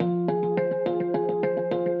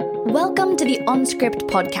Welcome to the OnScript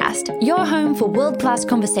podcast, your home for world-class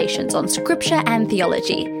conversations on scripture and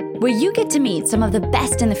theology, where you get to meet some of the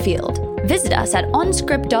best in the field. Visit us at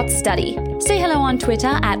onscript.study. Say hello on Twitter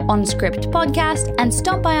at OnScriptPodcast and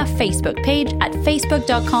stop by our Facebook page at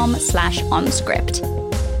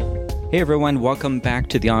facebook.com/OnScript. Hey everyone, welcome back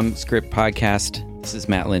to the OnScript podcast. This is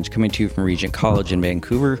Matt Lynch coming to you from Regent College in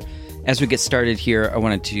Vancouver. As we get started here, I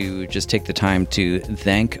wanted to just take the time to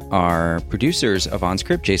thank our producers of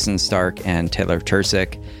OnScript, Jason Stark and Taylor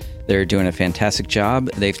Tursik. They're doing a fantastic job.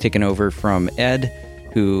 They've taken over from Ed,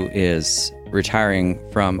 who is retiring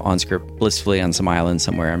from OnScript blissfully on some island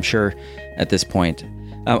somewhere, I'm sure, at this point.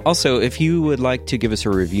 Also, if you would like to give us a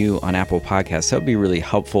review on Apple Podcasts, that would be really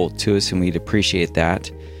helpful to us, and we'd appreciate that,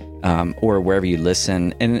 or wherever you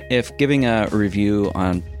listen. And if giving a review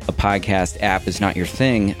on a podcast app is not your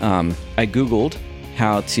thing, I Googled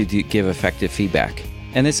how to give effective feedback.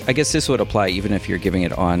 And I guess this would apply even if you're giving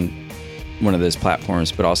it on one of those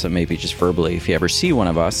platforms, but also maybe just verbally. If you ever see one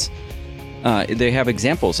of us, they have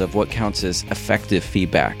examples of what counts as effective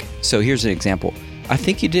feedback. So here's an example. I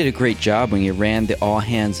think you did a great job when you ran the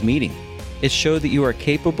all-hands meeting. It showed that you are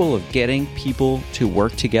capable of getting people to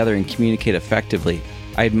work together and communicate effectively.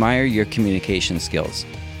 I admire your communication skills.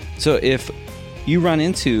 So if you run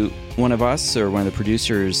into one of us or one of the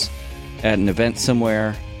producers at an event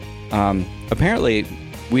somewhere, apparently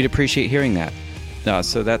we'd appreciate hearing that.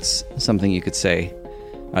 So that's something you could say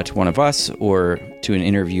to one of us or to an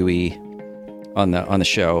interviewee on the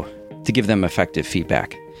show to give them effective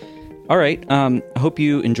feedback. All right. I hope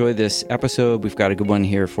you enjoy this episode. We've got a good one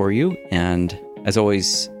here for you. And as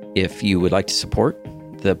always, if you would like to support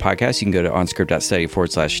the podcast, you can go to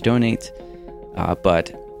onscript.study/donate.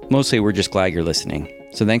 But mostly, we're just glad you're listening.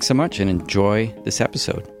 So thanks so much and enjoy this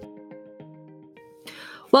episode.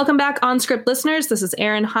 Welcome back, OnScript listeners. This is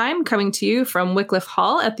Erin Heim coming to you from Wycliffe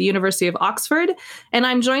Hall at the University of Oxford. And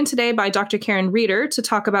I'm joined today by Dr. Caryn Reeder to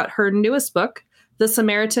talk about her newest book, The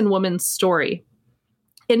Samaritan Woman's Story.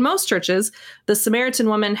 In most churches, the Samaritan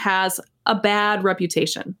woman has a bad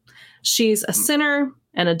reputation. She's a sinner,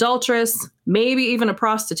 an adulteress, maybe even a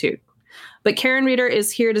prostitute. But Caryn Reeder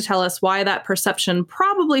is here to tell us why that perception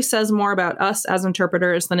probably says more about us as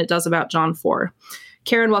interpreters than it does about John 4.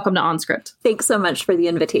 Caryn, welcome to OnScript. Thanks so much for the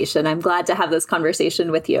invitation. I'm glad to have this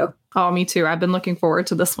conversation with you. Oh, me too. I've been looking forward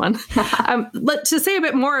to this one. To say a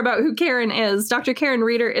bit more about who Caryn is, Dr. Caryn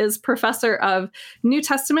Reeder is professor of New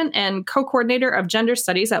Testament and co-coordinator of gender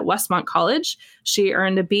studies at Westmont College. She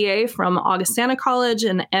earned a BA from Augustana College,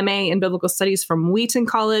 an MA in biblical studies from Wheaton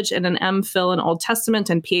College, and an MPhil in Old Testament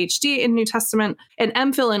and PhD in New Testament, an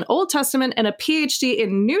MPhil in Old Testament, and a PhD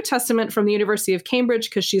in New Testament from the University of Cambridge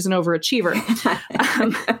because she's an overachiever.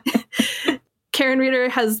 Caryn Reeder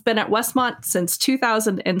has been at Westmont since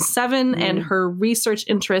 2007, and her research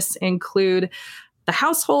interests include the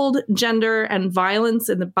household, gender, and violence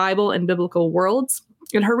in the Bible and biblical worlds.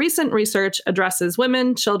 And her recent research addresses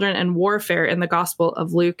women, children, and warfare in the Gospel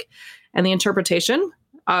of Luke and the interpretation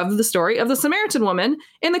of the story of the Samaritan woman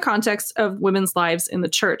in the context of women's lives in the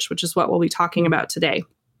church, which is what we'll be talking about today.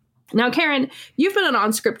 Now, Caryn, you've been on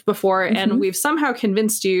OnScript before, and we've somehow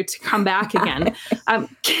convinced you to come back again.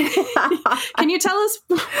 Can you tell us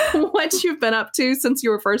what you've been up to since you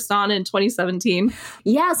were first on in 2017?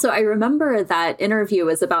 Yeah, so I remember that interview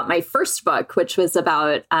was about my first book, which was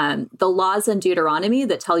about the laws in Deuteronomy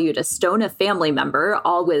that tell you to stone a family member.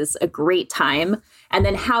 Always a great time. And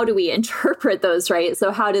then how do we interpret those, right?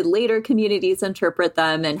 So how did later communities interpret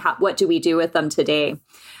them, and what do we do with them today?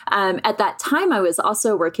 At that time, I was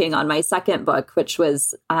also working on my second book, which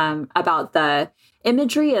was about the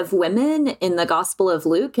imagery of women in the Gospel of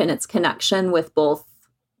Luke and its connection with both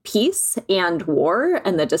peace and war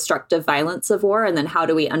and the destructive violence of war. And then how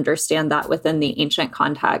do we understand that within the ancient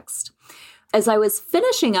context? As I was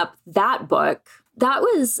finishing up that book, that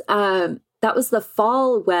was the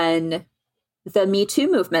fall when the Me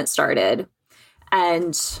Too movement started.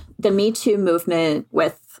 And the Me Too movement,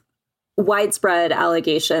 with widespread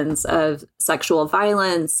allegations of sexual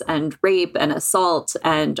violence and rape and assault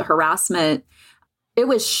and harassment, it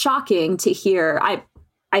was shocking to hear.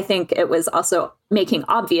 I think it was also making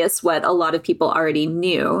obvious what a lot of people already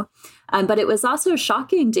knew. But it was also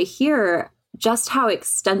shocking to hear just how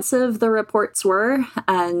extensive the reports were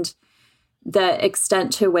and the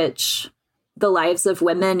extent to which the lives of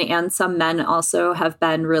women and some men also have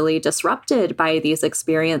been really disrupted by these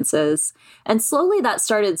experiences. And slowly that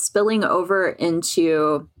started spilling over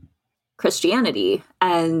into Christianity,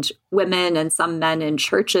 and women and some men in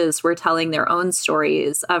churches were telling their own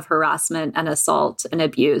stories of harassment and assault and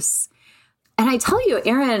abuse. And I tell you,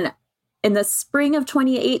 Erin, in the spring of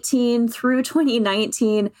 2018 through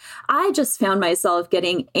 2019, I just found myself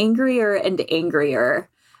getting angrier and angrier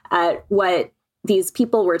at what these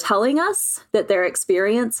people were telling us that their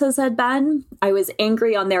experiences had been. I was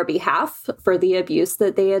angry on their behalf for the abuse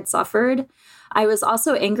that they had suffered. I was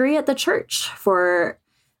also angry at the church for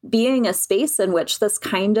being a space in which this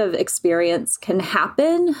kind of experience can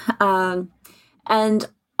happen. And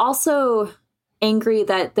also angry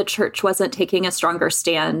that the church wasn't taking a stronger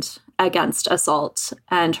stand against assault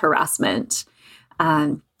and harassment.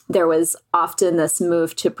 There was often this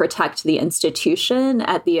move to protect the institution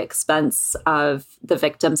at the expense of the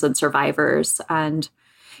victims and survivors. And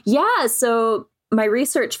yeah, so my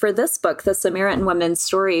research for this book, The Samaritan Woman's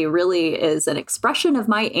Story, really is an expression of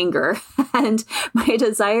my anger and my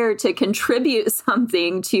desire to contribute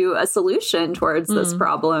something to a solution towards this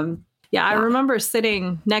problem. Yeah, I remember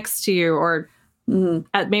sitting next to you or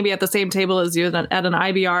at maybe at the same table as you at an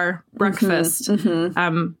IBR breakfast,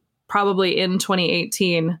 probably in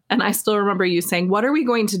 2018. And I still remember you saying, what are we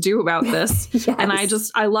going to do about this? Yes. And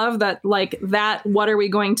I love that, like that, what are we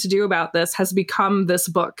going to do about this has become this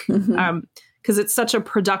book. Because it's such a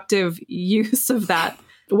productive use of that.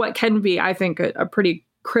 What can be, I think, a pretty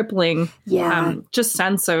crippling just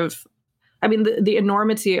sense of, I mean, the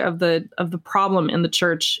enormity of the problem in the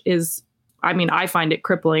church is, I mean, I find it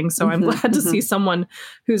crippling. So I'm glad to see someone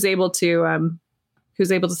who's able to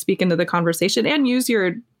speak into the conversation and use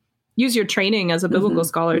your training as a biblical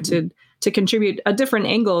scholar to contribute a different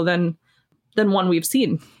angle than one we've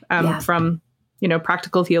seen from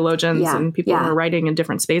practical theologians and people who are writing in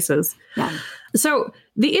different spaces. Yeah. So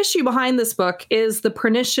the issue behind this book is the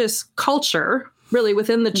pernicious culture, really,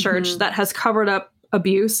 within the church that has covered up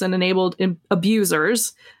abuse and enabled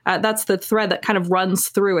abusers. That's the thread that kind of runs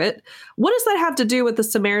through it. What does that have to do with the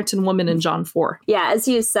Samaritan woman in John 4? Yeah, as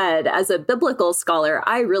you said, as a biblical scholar,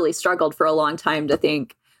 I really struggled for a long time to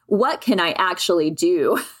think, what can I actually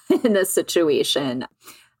do in this situation?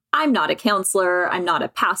 I'm not a counselor. I'm not a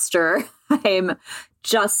pastor. I'm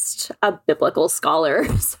just a biblical scholar.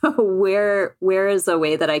 So where is a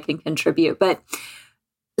way that I can contribute? But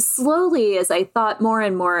slowly, as I thought more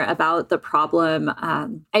and more about the problem,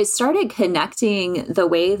 I started connecting the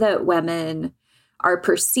way that women are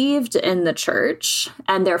perceived in the church,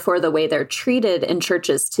 and therefore the way they're treated in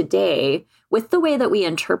churches today, with the way that we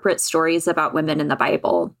interpret stories about women in the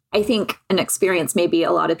Bible. I think an experience maybe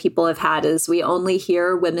a lot of people have had is we only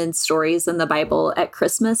hear women's stories in the Bible at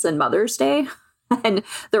Christmas and Mother's Day, and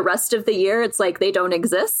the rest of the year, it's like they don't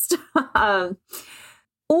exist.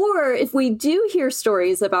 Or if we do hear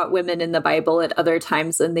stories about women in the Bible at other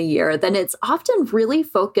times in the year, then it's often really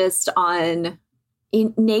focused on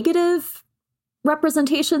negative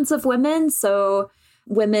representations of women. So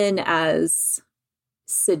women as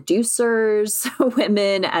seducers,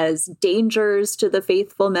 women as dangers to the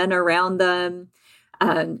faithful men around them.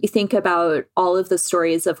 You think about all of the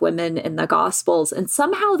stories of women in the Gospels, and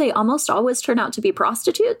somehow they almost always turn out to be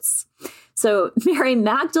prostitutes. So Mary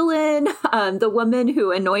Magdalene, the woman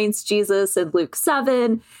who anoints Jesus in Luke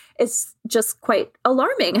 7, it's just quite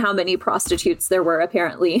alarming how many prostitutes there were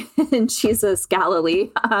apparently in Jesus' Galilee.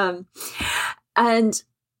 And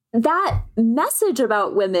that message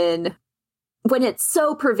about women, when it's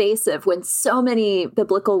so pervasive, when so many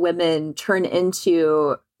biblical women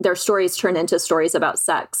their stories turn into stories about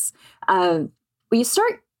sex, you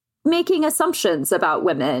start making assumptions about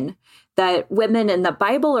women, that women in the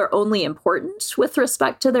Bible are only important with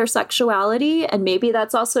respect to their sexuality. And maybe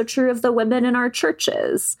that's also true of the women in our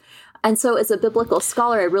churches. And so as a biblical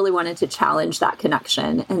scholar, I really wanted to challenge that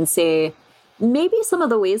connection and say, maybe some of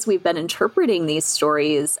the ways we've been interpreting these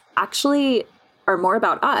stories actually are more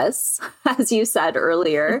about us, as you said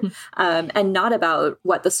earlier, and not about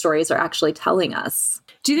what the stories are actually telling us.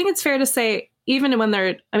 Do you think it's fair to say, even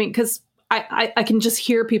when because I can just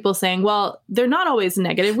hear people saying, well, they're not always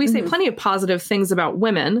negative. We say plenty of positive things about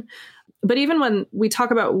women. But even when we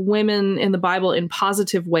talk about women in the Bible in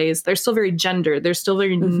positive ways, they're still very gendered. They're still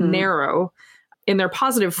very narrow in their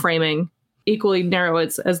positive framing, equally narrow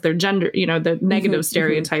as their gender, the negative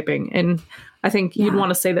stereotyping. And I think you'd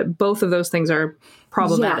want to say that both of those things are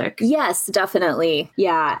problematic. Yeah. Yes, definitely.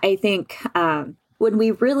 Yeah, I think when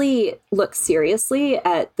we really look seriously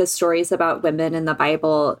at the stories about women in the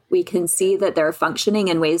Bible, we can see that they're functioning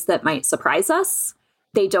in ways that might surprise us.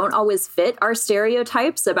 They don't always fit our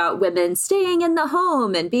stereotypes about women staying in the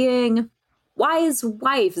home and being wise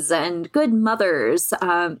wives and good mothers.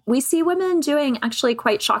 We see women doing actually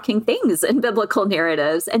quite shocking things in biblical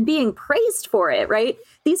narratives and being praised for it, right?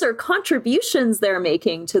 These are contributions they're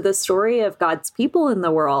making to the story of God's people in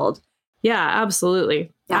the world. Yeah,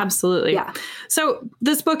 absolutely. Absolutely. Yeah. So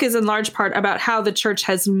this book is in large part about how the church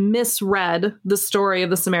has misread the story of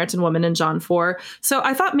the Samaritan woman in John 4. So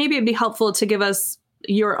I thought maybe it'd be helpful to give us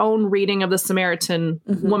your own reading of the Samaritan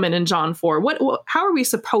woman in John 4. How are we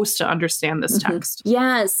supposed to understand this text?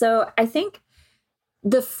 Yeah. So I think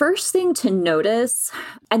the first thing to notice,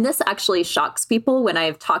 and this actually shocks people when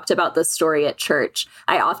I've talked about this story at church,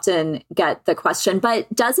 I often get the question,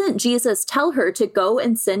 but doesn't Jesus tell her to go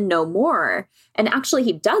and sin no more? And actually,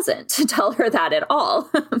 he doesn't tell her that at all.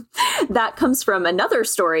 That comes from another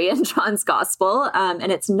story in John's gospel, and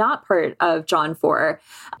it's not part of John 4.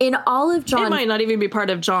 In all of John... It might not even be part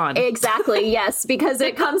of John. Exactly, yes, because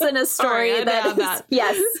it comes in a story that.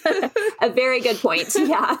 Yes, a very good point.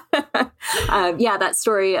 Yeah. That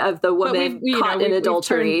story of the woman caught in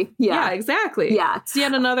adultery. Yeah, exactly. Yeah.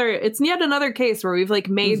 It's yet another case where we've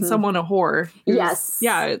made someone a whore. Yes.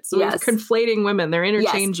 We're conflating women. They're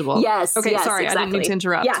interchangeable. Yes. Okay, sorry, exactly. I didn't mean to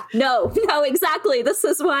interrupt. Yeah, no, exactly. This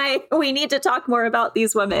is why we need to talk more about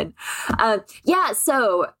these women.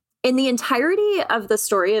 So in the entirety of the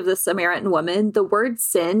story of the Samaritan woman, the word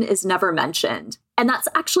sin is never mentioned. And that's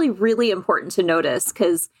actually really important to notice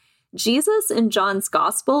because Jesus in John's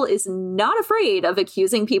gospel is not afraid of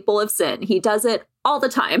accusing people of sin. He does it all the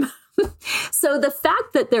time. So the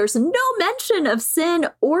fact that there's no mention of sin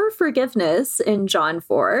or forgiveness in John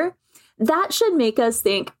 4, that should make us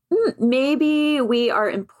think, maybe we are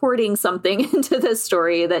importing something into this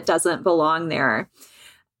story that doesn't belong there.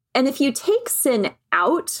 And if you take sin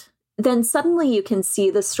out, then suddenly you can see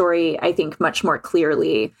the story, I think, much more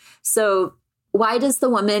clearly. So why does the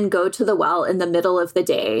woman go to the well in the middle of the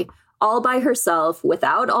day, all by herself,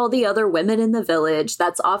 without all the other women in the village?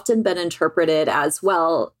 That's often been interpreted as,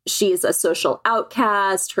 well, she's a social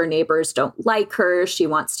outcast. Her neighbors don't like her. She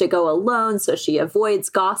wants to go alone, so she avoids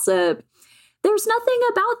gossip. There's nothing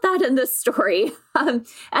about that in this story. And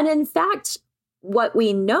in fact, what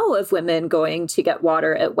we know of women going to get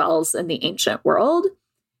water at wells in the ancient world,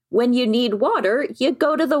 when you need water, you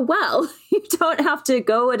go to the well. You don't have to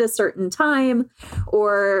go at a certain time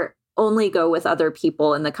or only go with other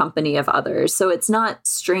people in the company of others. So it's not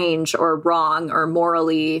strange or wrong or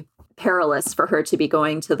morally perilous for her to be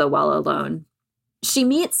going to the well alone. She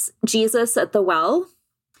meets Jesus at the well.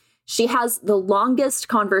 She has the longest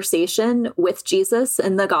conversation with Jesus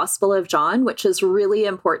in the Gospel of John, which is really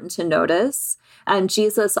important to notice. And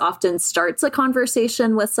Jesus often starts a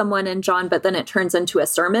conversation with someone in John, but then it turns into a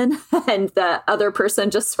sermon and the other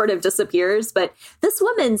person just sort of disappears. But this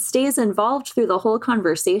woman stays involved through the whole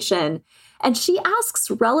conversation. And she asks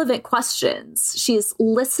relevant questions. She's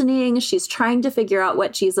listening. She's trying to figure out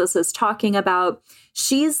what Jesus is talking about.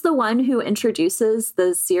 She's the one who introduces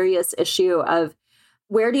the serious issue of,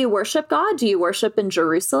 where do you worship God? Do you worship in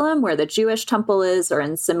Jerusalem, where the Jewish temple is, or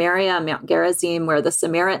in Samaria, Mount Gerizim, where the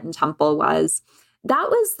Samaritan temple was? That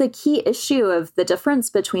was the key issue of the difference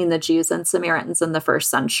between the Jews and Samaritans in the first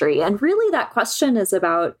century. And really, that question is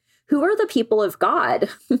about, who are the people of God?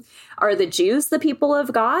 Are the Jews the people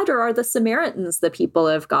of God, or are the Samaritans the people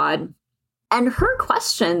of God? And her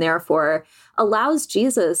question, therefore, allows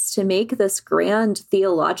Jesus to make this grand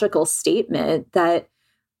theological statement that,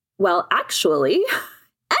 well, actually,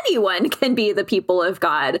 anyone can be the people of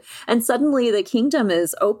God. And suddenly the kingdom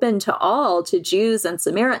is open to all, to Jews and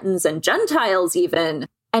Samaritans and Gentiles even.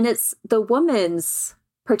 And it's the woman's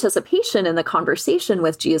participation in the conversation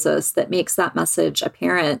with Jesus that makes that message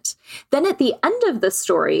apparent. Then at the end of the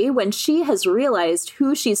story, when she has realized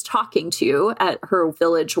who she's talking to at her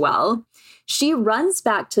village well, she runs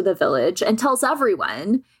back to the village and tells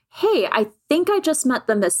everyone, hey, I think I just met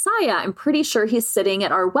the Messiah. I'm pretty sure he's sitting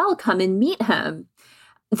at our well. Come and meet him.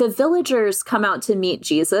 The villagers come out to meet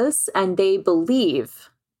Jesus, and they believe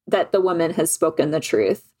that the woman has spoken the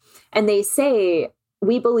truth. And they say,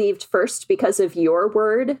 we believed first because of your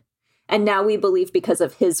word, and now we believe because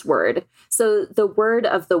of his word. So the word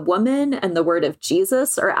of the woman and the word of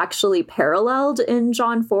Jesus are actually paralleled in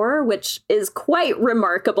John 4, which is quite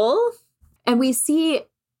remarkable. And we see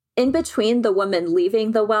in between the woman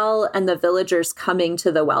leaving the well and the villagers coming to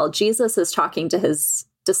the well, Jesus is talking to his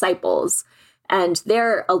disciples. And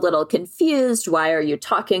they're a little confused. Why are you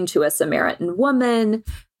talking to a Samaritan woman?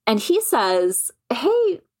 And he says,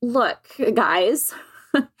 hey, look, guys,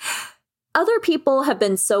 other people have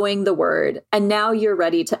been sowing the word, and now you're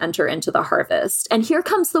ready to enter into the harvest. And here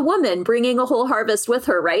comes the woman bringing a whole harvest with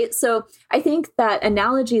her, right? So I think that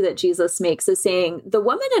analogy that Jesus makes is saying, the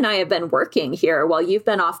woman and I have been working here while you've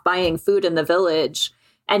been off buying food in the village,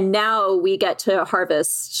 and now we get to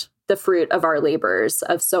harvest the fruit of our labors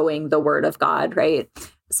of sowing the word of God, right?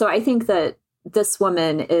 So I think that this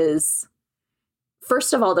woman is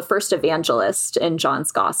first of all, the first evangelist in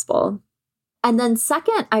John's gospel. And then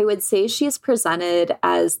second, I would say she's presented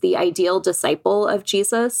as the ideal disciple of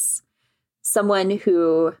Jesus, someone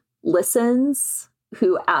who listens,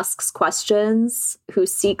 who asks questions, who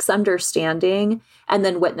seeks understanding, and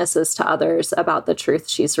then witnesses to others about the truth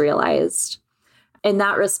she's realized. In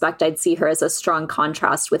that respect, I'd see her as a strong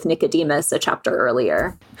contrast with Nicodemus a chapter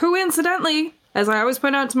earlier. Who incidentally, as I always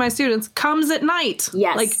point out to my students, comes at night.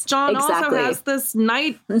 Yes, like John exactly. also has this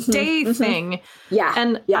night-day thing. Yeah.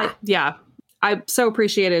 And I so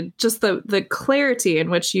appreciated just the clarity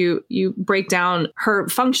in which you break down her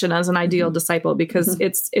function as an ideal disciple, because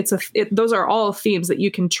those are all themes that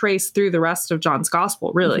you can trace through the rest of John's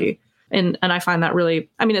gospel, really. And I find that really,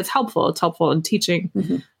 I mean, it's helpful. It's helpful in teaching.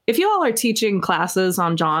 If you all are teaching classes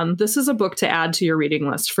on John, this is a book to add to your reading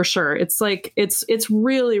list for sure. It's like, it's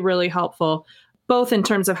really, really helpful, both in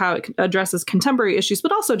terms of how it addresses contemporary issues,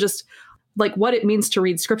 but also just like what it means to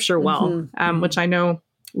read scripture well, which I know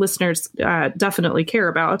listeners definitely care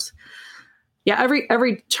about. Yeah,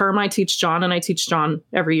 every term I teach John, and I teach John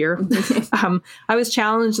every year, I always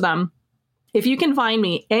challenge them. If you can find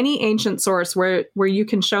me any ancient source where you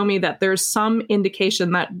can show me that there's some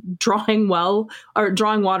indication that drawing water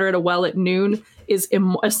at a well at noon is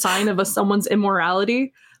a sign of someone's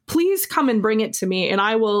immorality, please come and bring it to me, and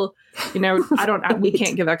I will, we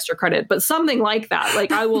can't give extra credit, but something like that.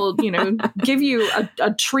 Like I will, give you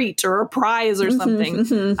a treat or a prize or something,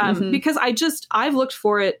 because I've looked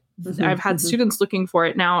for it. I've had students looking for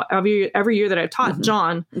it now every year that I've taught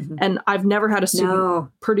John, and I've never had a student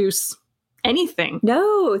produce anything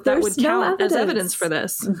that would count as evidence for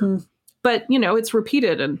this. But it's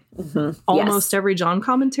repeated in almost every John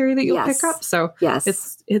commentary that you'll pick up. So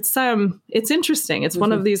it's interesting. It's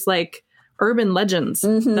one of these like urban legends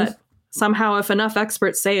that somehow, if enough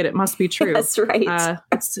experts say it, it must be true. That's right.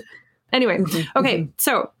 Anyway, okay.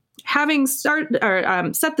 So having set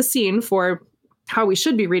the scene for how we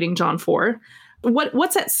should be reading John 4,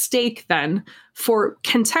 what's at stake then for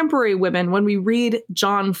contemporary women when we read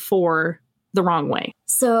John 4 the wrong way?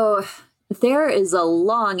 So there is a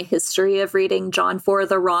long history of reading John 4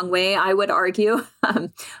 the wrong way, I would argue,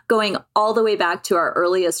 going all the way back to our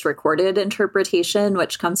earliest recorded interpretation,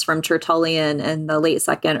 which comes from Tertullian in the late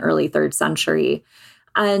 2nd, early 3rd century.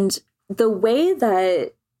 And the way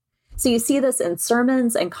so you see this in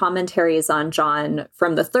sermons and commentaries on John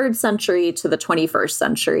from the 3rd century to the 21st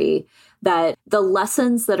century, that the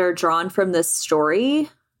lessons that are drawn from this story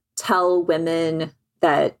tell women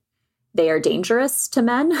that they are dangerous to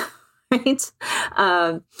men, right?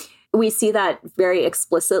 We see that very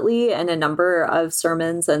explicitly in a number of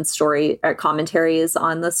sermons and commentaries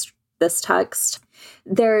on this text.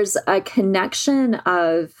 There's a connection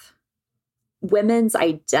of women's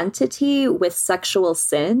identity with sexual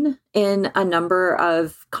sin in a number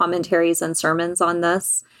of commentaries and sermons on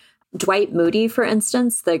this. Dwight Moody, for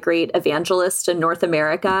instance, the great evangelist in North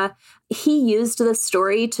America, he used this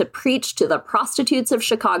story to preach to the prostitutes of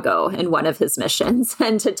Chicago in one of his missions,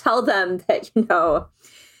 and to tell them that,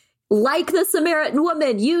 like the Samaritan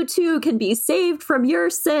woman, you too can be saved from your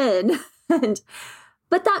sin.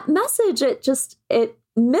 But that message, it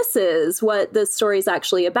misses what this story is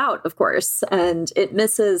actually about, of course. And it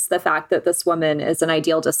misses the fact that this woman is an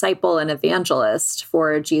ideal disciple and evangelist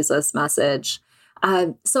for Jesus' message.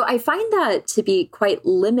 So I find that to be quite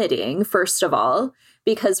limiting, first of all,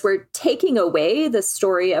 because we're taking away the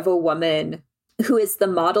story of a woman who is the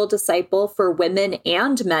model disciple for women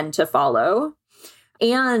and men to follow,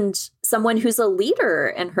 and someone who's a leader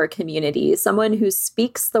in her community, someone who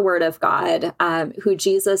speaks the word of God, who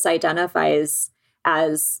Jesus identifies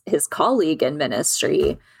as his colleague in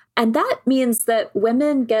ministry. And that means that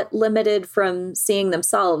women get limited from seeing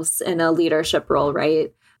themselves in a leadership role,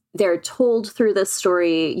 right? They're told through this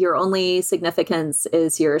story, your only significance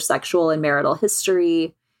is your sexual and marital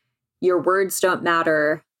history. Your words don't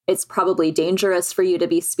matter. It's probably dangerous for you to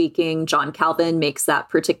be speaking. John Calvin makes that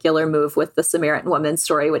particular move with the Samaritan woman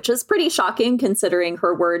story, which is pretty shocking considering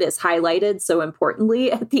her word is highlighted so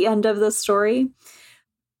importantly at the end of the story.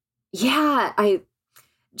 Yeah, I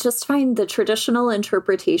just find the traditional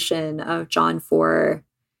interpretation of John 4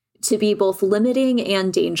 to be both limiting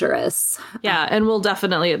and dangerous. Yeah, and we'll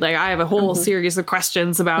definitely, I have a whole series of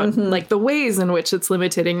questions about the ways in which it's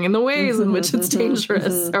limiting and the ways in which it's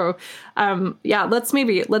dangerous. So let's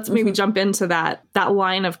maybe jump into that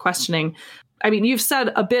line of questioning. I mean, you've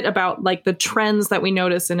said a bit about like the trends that we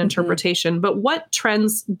notice in interpretation, but what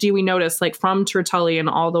trends do we notice like from Tertullian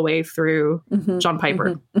all the way through John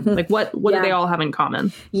Piper? Like what do they all have in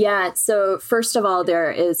common? Yeah. So first of all,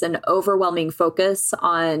 there is an overwhelming focus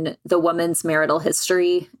on the woman's marital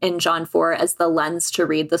history in John 4 as the lens to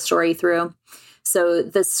read the story through. So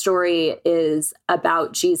this story is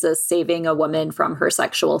about Jesus saving a woman from her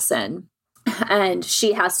sexual sin. And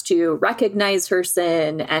she has to recognize her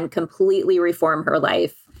sin and completely reform her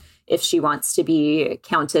life if she wants to be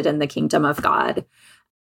counted in the kingdom of God.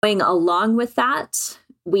 Going along with that,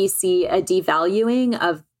 we see a devaluing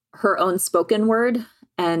of her own spoken word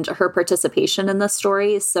and her participation in the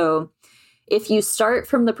story. So if you start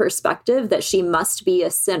from the perspective that she must be a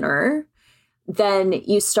sinner, then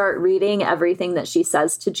you start reading everything that she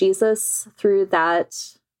says to Jesus through that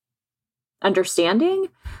understanding.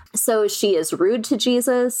 So she is rude to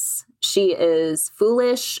Jesus. She is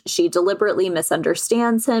foolish. She deliberately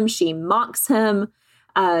misunderstands him. She mocks him.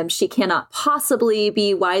 She cannot possibly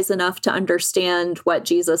be wise enough to understand what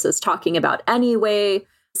Jesus is talking about anyway.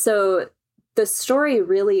 So the story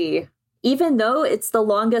really, even though it's the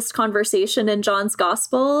longest conversation in John's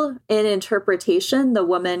gospel, in interpretation, the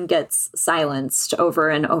woman gets silenced over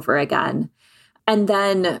and over again. And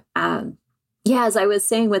then, as I was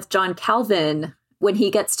saying with John Calvin, when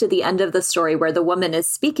he gets to the end of the story where the woman is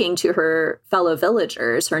speaking to her fellow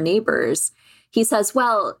villagers, her neighbors, he says,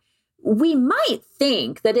 well, we might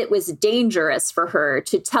think that it was dangerous for her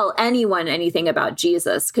to tell anyone anything about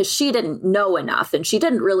Jesus because she didn't know enough and she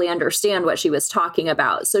didn't really understand what she was talking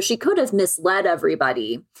about. So she could have misled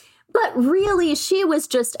everybody. But really, she was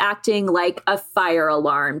just acting like a fire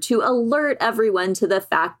alarm to alert everyone to the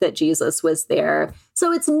fact that Jesus was there.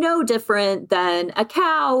 So it's no different than a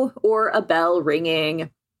cow or a bell ringing.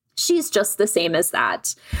 She's just the same as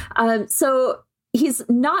that. So he's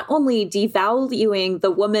not only devaluing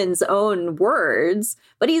the woman's own words,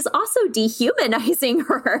 but he's also dehumanizing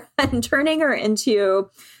her and turning her into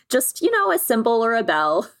just, a symbol or a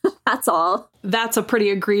bell. That's all. That's a pretty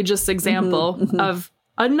egregious example of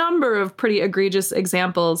a number of pretty egregious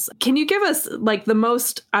examples. Can you give us like the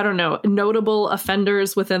most, notable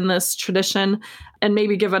offenders within this tradition and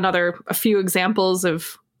maybe give a few examples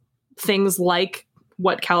of things like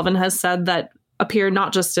what Calvin has said that appear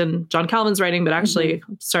not just in John Calvin's writing, but actually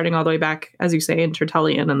starting all the way back, as you say, in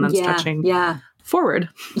Tertullian and then stretching forward.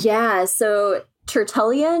 Yeah. So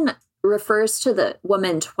Tertullian refers to the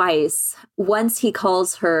woman twice. Once he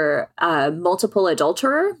calls her a multiple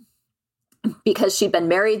adulterer because she'd been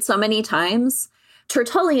married so many times.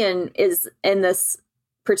 Tertullian is in this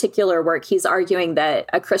particular work, he's arguing that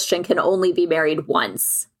a Christian can only be married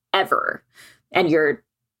once, ever. And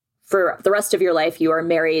for the rest of your life, you are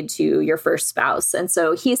married to your first spouse. And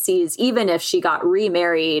so he sees even if she got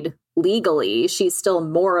remarried legally, she's still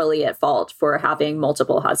morally at fault for having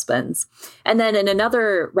multiple husbands. And then in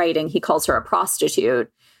another writing, he calls her a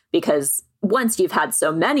prostitute because once you've had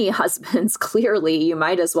so many husbands, clearly you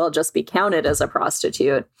might as well just be counted as a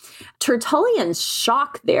prostitute. Tertullian's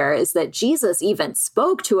shock there is that Jesus even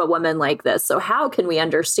spoke to a woman like this. So how can we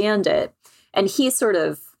understand it? And he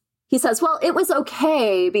says, well, it was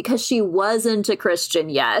okay because she wasn't a Christian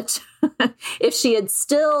yet. If she had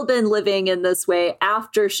still been living in this way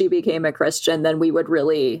after she became a Christian, then we would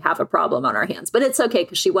really have a problem on our hands. But it's okay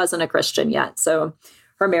because she wasn't a Christian yet. So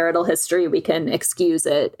her marital history, we can excuse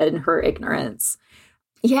it in her ignorance.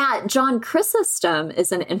 Yeah, John Chrysostom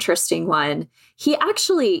is an interesting one. He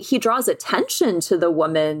draws attention to the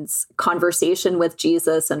woman's conversation with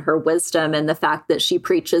Jesus and her wisdom and the fact that she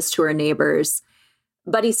preaches to her neighbors.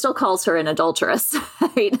 But he still calls her an adulteress,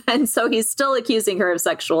 right? And so he's still accusing her of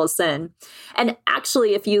sexual sin. And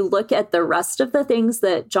actually, if you look at the rest of the things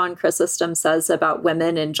that John Chrysostom says about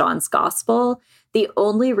women in John's gospel, the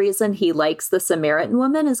only reason he likes the Samaritan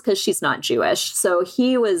woman is because she's not Jewish. So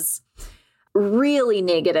he was really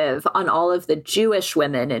negative on all of the Jewish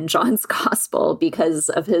women in John's gospel because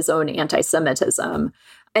of his own anti-Semitism.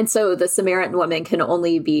 And so the Samaritan woman can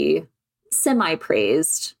only be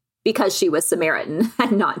semi-praised because she was Samaritan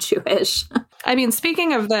and not Jewish. I mean,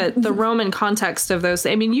 speaking of the Roman context of those,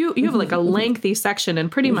 I mean, you have like a lengthy section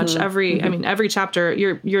and pretty much every chapter,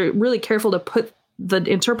 you're really careful to put the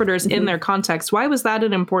interpreters in their context. Why was that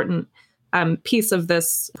an important piece of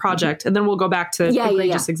this project? And then we'll go back to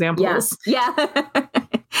egregious examples.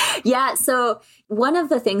 Yeah. So one of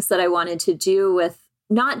the things that I wanted to do with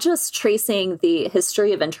not just tracing the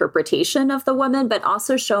history of interpretation of the woman, but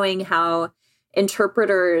also showing how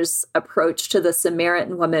interpreters' approach to the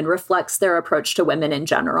Samaritan woman reflects their approach to women in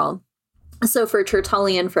general. So for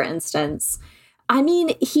Tertullian, for instance, I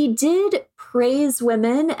mean, he did praise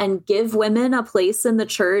women and give women a place in the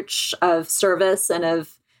church of service and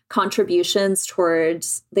of contributions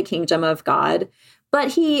towards the kingdom of God.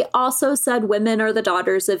 But he also said women are the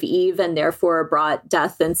daughters of Eve and therefore brought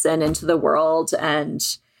death and sin into the world, and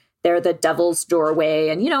they're the devil's doorway,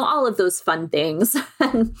 and, all of those fun things.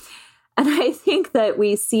 And I think that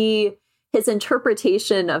we see his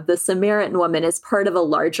interpretation of the Samaritan woman as part of a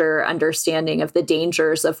larger understanding of the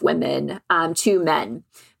dangers of women to men,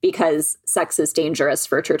 because sex is dangerous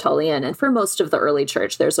for Tertullian. And for most of the early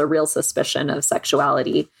church, there's a real suspicion of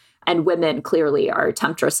sexuality. And women clearly are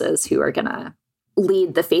temptresses who are going to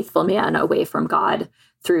lead the faithful man away from God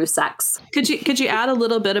through sex. Could you add a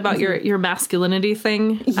little bit about your masculinity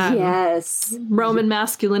thing? Yes. Roman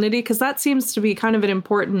masculinity, because that seems to be kind of an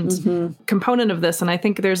important component of this. And I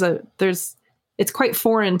think it's quite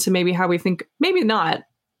foreign to maybe how we think, maybe not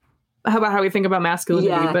about how we think about masculinity,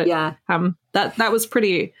 that was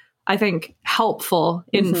pretty, I think, helpful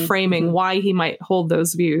in framing why he might hold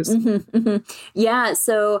those views. Yeah.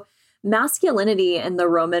 So masculinity in the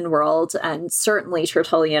Roman world, and certainly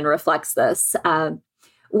Tertullian reflects this.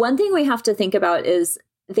 One thing we have to think about is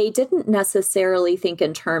they didn't necessarily think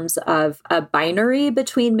in terms of a binary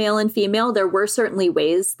between male and female. There were certainly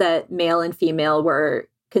ways that male and female were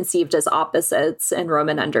conceived as opposites in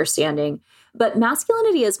Roman understanding, but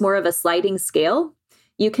masculinity is more of a sliding scale.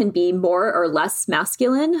 You can be more or less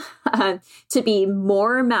masculine. To be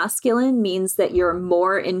more masculine means that you're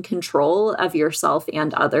more in control of yourself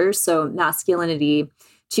and others. So masculinity,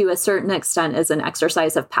 to a certain extent, is an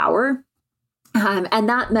exercise of power. And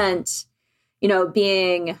that meant,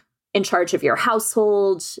 being in charge of your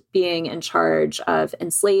household, being in charge of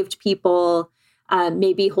enslaved people,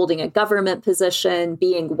 maybe holding a government position,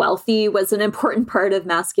 being wealthy was an important part of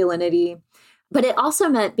masculinity. But it also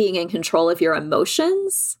meant being in control of your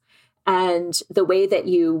emotions and the way that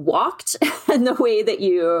you walked and the way that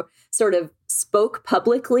you sort of spoke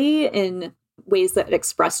publicly in ways that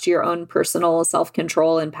expressed your own personal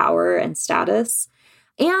self-control and power and status.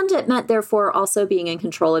 And it meant, therefore, also being in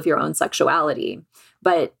control of your own sexuality.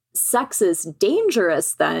 But sex is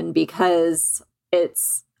dangerous then because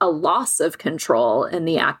it's a loss of control in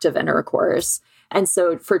the act of intercourse. And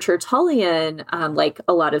so for Tertullian, like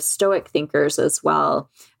a lot of Stoic thinkers as well,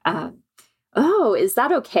 is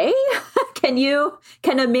that okay?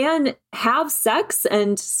 Can a man have sex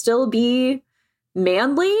and still be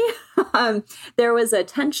manly? There was a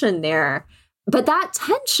tension there. But that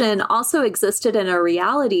tension also existed in a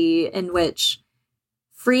reality in which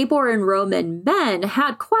freeborn Roman men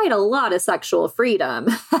had quite a lot of sexual freedom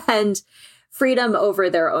and freedom over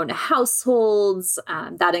their own households.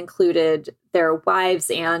 That included their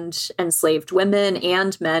wives and enslaved women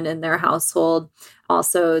and men in their household.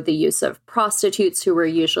 Also, the use of prostitutes who were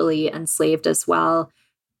usually enslaved as well.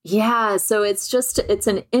 Yeah, so it's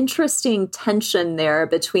an interesting tension there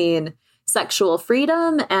between sexual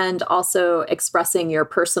freedom and also expressing your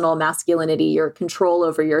personal masculinity, your control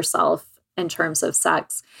over yourself in terms of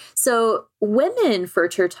sex. So women for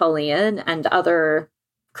Tertullian and other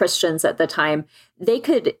Christians at the time, they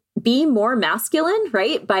could be more masculine,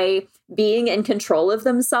 right? By being in control of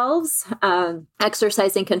themselves,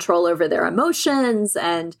 exercising control over their emotions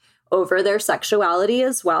and over their sexuality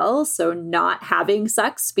as well. So not having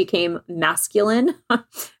sex became masculine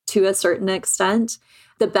to a certain extent.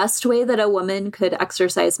 The best way that a woman could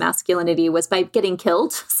exercise masculinity was by getting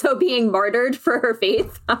killed. So being martyred for her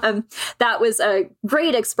faith. That was a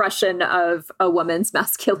great expression of a woman's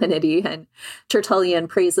masculinity. And Tertullian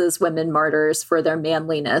praises women martyrs for their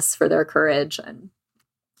manliness, for their courage. And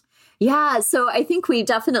yeah, so I think we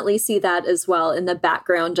definitely see that as well in the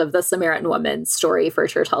background of the Samaritan woman story for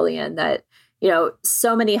Tertullian, that,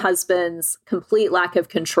 so many husbands, complete lack of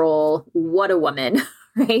control. What a woman.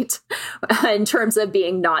 Right? In terms of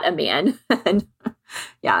being not a man. And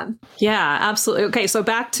yeah, absolutely. Okay. So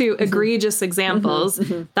back to egregious examples.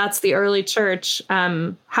 That's the early church.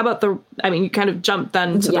 How about you kind of jumped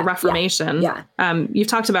then to the Reformation. You've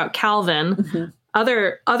talked about Calvin,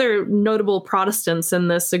 other notable Protestants in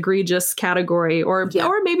this egregious category, or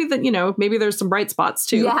maybe that, maybe there's some bright spots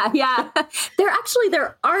too. Yeah.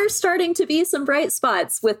 There are starting to be some bright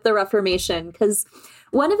spots with the Reformation, because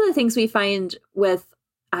one of the things we find with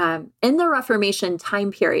in the Reformation time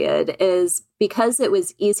period is because it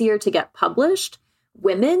was easier to get published,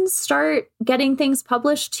 women start getting things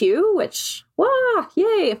published too, which,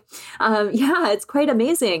 yay. It's quite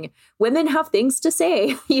amazing. Women have things to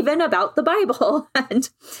say, even about the Bible.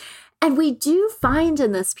 And we do find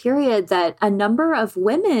in this period that a number of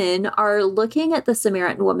women are looking at the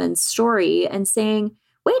Samaritan woman's story and saying,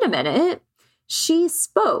 wait a minute, she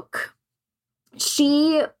spoke.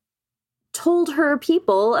 She told her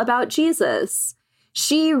people about Jesus.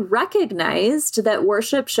 She recognized that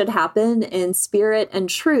worship should happen in spirit and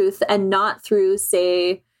truth and not through,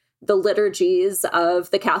 say, the liturgies of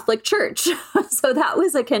the Catholic Church. So that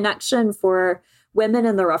was a connection for women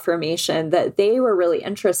in the Reformation that they were really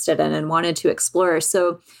interested in and wanted to explore.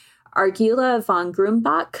 So Argula von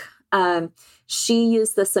Grumbach, she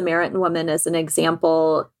used the Samaritan woman as an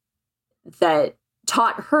example that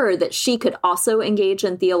taught her that she could also engage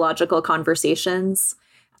in theological conversations.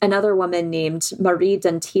 Another woman named Marie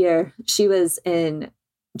Dentier, she was in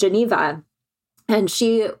Geneva, and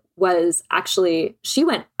she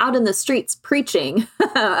went out in the streets preaching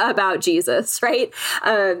about Jesus, right?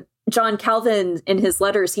 John Calvin, in his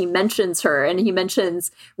letters, he mentions her, and he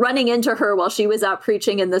mentions running into her while she was out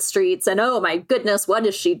preaching in the streets, and oh my goodness, what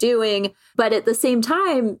is she doing? But at the same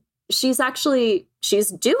time, she's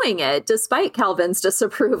doing it despite Calvin's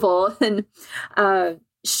disapproval. And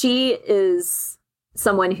she is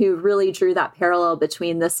someone who really drew that parallel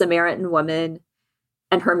between the Samaritan woman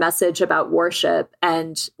and her message about worship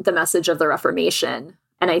and the message of the Reformation.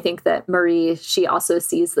 And I think that Marie, she also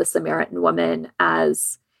sees the Samaritan woman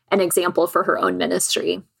as an example for her own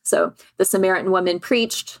ministry. So the Samaritan woman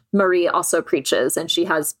preached, Marie also preaches, and she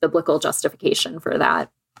has biblical justification for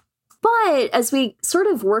that. But as we sort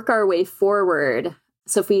of work our way forward,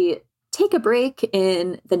 so if we take a break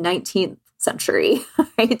in the 19th century,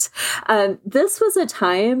 right? This was a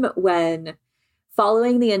time when,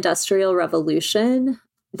 following the Industrial Revolution,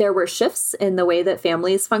 there were shifts in the way that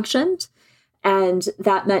families functioned. And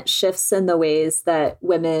that meant shifts in the ways that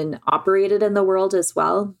women operated in the world as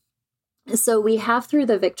well. So we have, through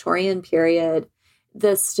the Victorian period,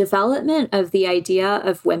 this development of the idea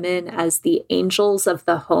of women as the angels of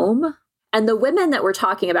the home. And the women that we're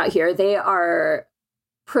talking about here, they are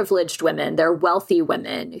privileged women. They're wealthy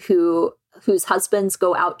women whose husbands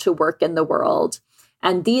go out to work in the world.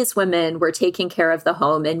 And these women were taking care of the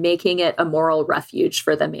home and making it a moral refuge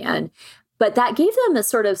for the man. But that gave them a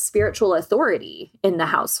sort of spiritual authority in the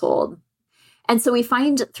household. And so we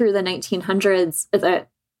find through the 1800s,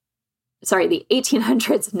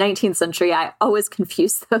 19th century, I always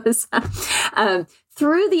confuse those.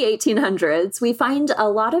 Through the 1800s, we find a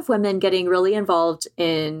lot of women getting really involved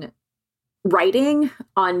in writing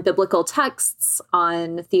on biblical texts,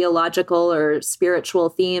 on theological or spiritual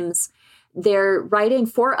themes. They're writing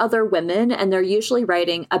for other women, and they're usually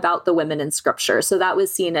writing about the women in Scripture. So that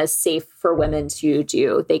was seen as safe for women to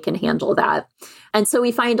do. They can handle that. And so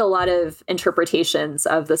we find a lot of interpretations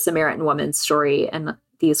of the Samaritan woman's story and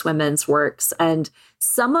these women's works. And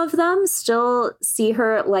some of them still see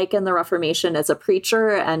her, like in the Reformation, as a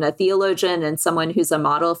preacher and a theologian and someone who's a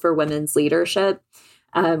model for women's leadership.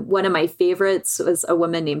 One of my favorites was a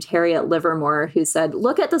woman named Harriet Livermore, who said,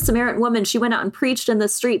 "Look at the Samaritan woman. She went out and preached in the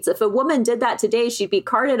streets. If a woman did that today, she'd be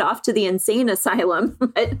carted off to the insane asylum.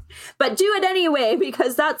 but do it anyway,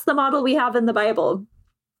 because that's the model we have in the Bible."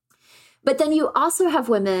 But then you also have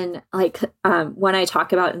women like one I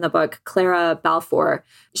talk about in the book, Clara Balfour.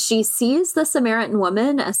 She sees the Samaritan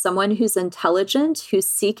woman as someone who's intelligent, who's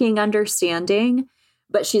seeking understanding,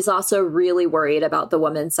 but she's also really worried about the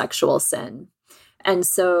woman's sexual sin. And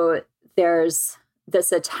so there's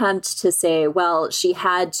this attempt to say, well, she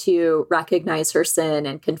had to recognize her sin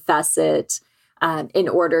and confess it in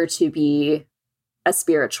order to be a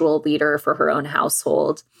spiritual leader for her own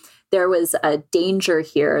household. There was a danger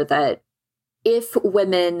here that if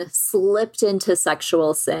women slipped into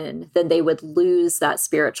sexual sin, then they would lose that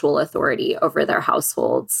spiritual authority over their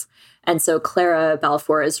households. And so Clara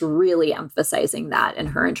Balfour is really emphasizing that in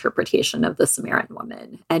her interpretation of the Samaritan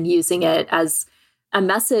woman and using it as a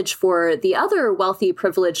message for the other wealthy,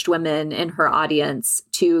 privileged women in her audience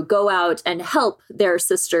to go out and help their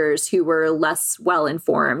sisters who were less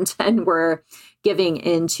well-informed and were giving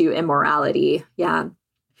into immorality. Yeah.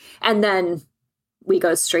 And then we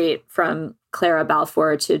go straight from Clara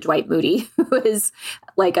Balfour to Dwight Moody, who is,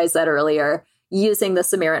 like I said earlier, using the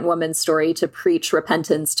Samaritan woman's story to preach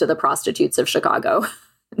repentance to the prostitutes of Chicago.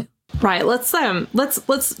 Right. Let's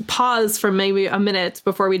pause for maybe a minute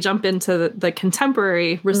before we jump into the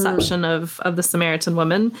contemporary reception of the Samaritan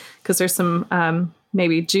woman, because there's some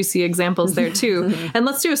maybe juicy examples there too. And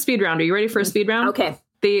let's do a speed round. Are you ready for a speed round? Okay.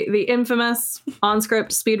 The infamous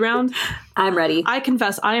on-script speed round. I'm ready. I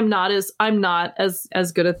confess I'm not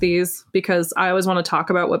as good at these because I always want to talk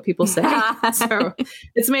about what people say. So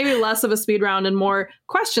it's maybe less of a speed round and more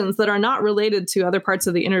questions that are not related to other parts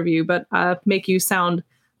of the interview, but make you sound,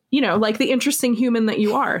 like the interesting human that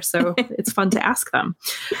you are. So it's fun to ask them.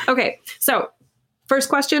 Okay. So first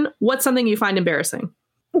question, what's something you find embarrassing?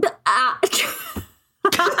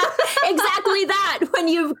 Exactly that. When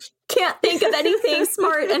you can't think of anything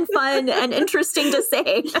smart and fun and interesting to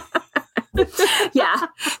say. Yeah.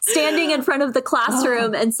 Standing in front of the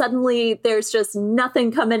classroom and suddenly there's just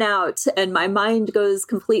nothing coming out and my mind goes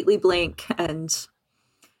completely blank and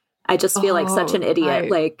I just feel like such an idiot.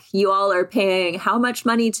 Like you all are paying how much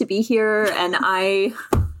money to be here and I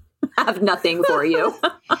have nothing for you.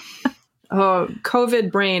 COVID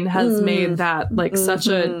brain has made that like such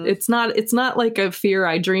a, it's not like a fear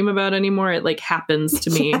I dream about anymore. It like happens to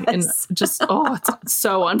me and just, it's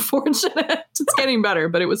so unfortunate. It's getting better,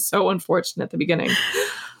 but it was so unfortunate at the beginning.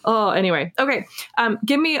 Anyway. Okay.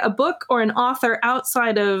 Give me a book or an author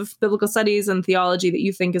outside of biblical studies and theology that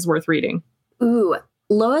you think is worth reading. Ooh,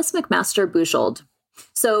 Lois McMaster Bujold.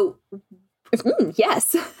 So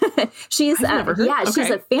yes, she's she's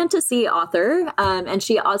a fantasy author, and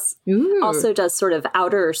she also does sort of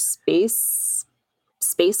outer space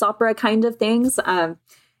opera kind of things.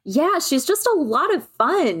 She's just a lot of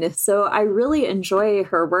fun. So I really enjoy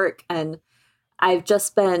her work, and I've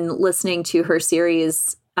just been listening to her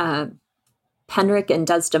series Penric and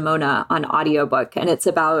Desdemona on audiobook, and it's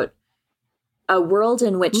about a world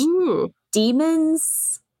in which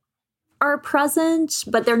demons are present,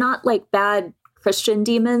 but they're not like bad Christian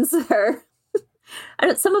demons.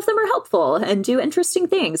 Some of them are helpful and do interesting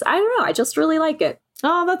things. I don't know. I just really like it.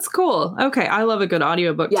 Oh, that's cool. Okay. I love a good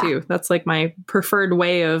audiobook too. That's like my preferred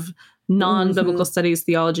way of non-biblical studies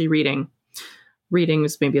theology reading. Reading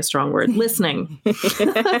is maybe a strong word. Listening.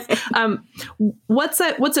 What's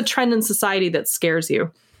a trend in society that scares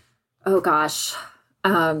you? Oh gosh.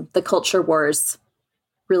 The culture wars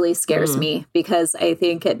really scares me because I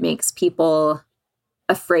think it makes people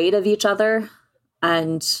afraid of each other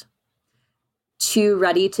and too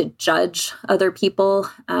ready to judge other people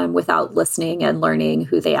without listening and learning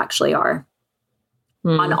who they actually are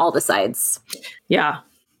on all the sides. Yeah.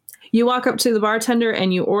 You walk up to the bartender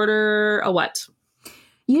and you order a what?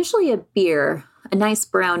 Usually a beer, a nice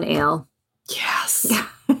brown ale. Yes.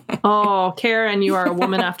 Oh, Caryn, you are a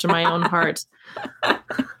woman after my own heart.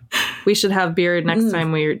 We should have beer next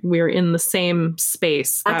time we're in the same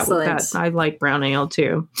space. Excellent. I like brown ale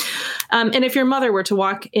too. And if your mother were to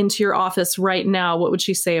walk into your office right now, what would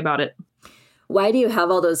she say about it? Why do you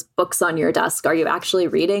have all those books on your desk? Are you actually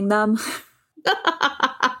reading them?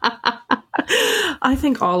 I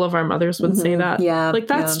think all of our mothers would say that. Yeah. Like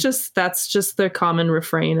that's just the common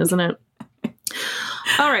refrain, isn't it?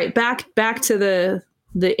 All right, back to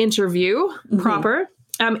the interview proper.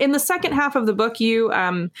 In the second half of the book, you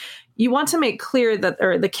want to make clear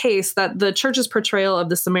the case that the church's portrayal of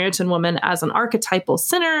the Samaritan woman as an archetypal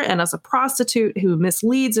sinner and as a prostitute who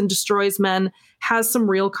misleads and destroys men has some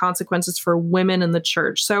real consequences for women in the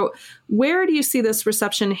church. So where do you see this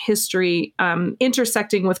reception history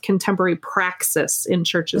intersecting with contemporary praxis in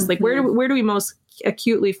churches? Like where do we most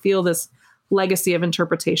acutely feel this legacy of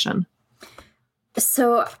interpretation?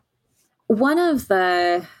 So one of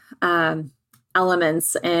the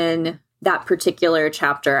elements in that particular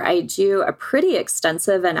chapter, I do a pretty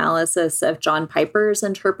extensive analysis of John Piper's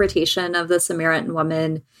interpretation of the Samaritan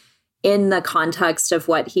woman in the context of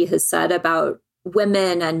what he has said about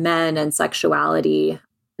women and men and sexuality.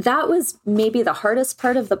 That was maybe the hardest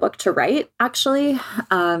part of the book to write, actually,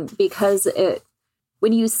 because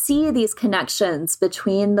when you see these connections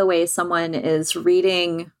between the way someone is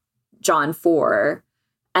reading John 4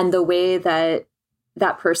 and the way that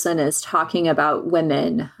person is talking about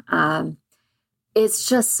women, it's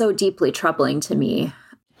just so deeply troubling to me.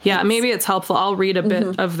 Yeah, maybe it's helpful. I'll read a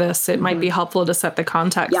bit of this. It might be helpful to set the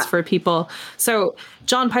context for people. So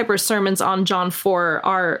John Piper's sermons on John 4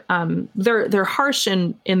 are, they're harsh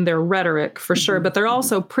in their rhetoric for sure, but they're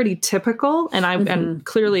also pretty typical and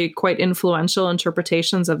clearly quite influential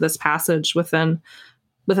interpretations of this passage within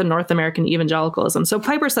North American evangelicalism. So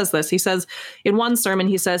Piper says this. He says, in one sermon,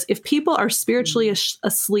 he says, if people are spiritually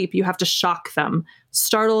asleep, you have to shock them,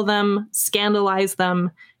 startle them, scandalize them,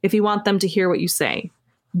 if you want them to hear what you say.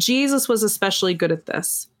 Jesus was especially good at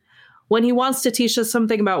this. When he wants to teach us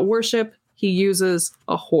something about worship, he uses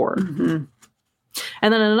a whore.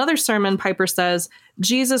 And then in another sermon, Piper says,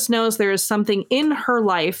 Jesus knows there is something in her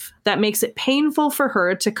life that makes it painful for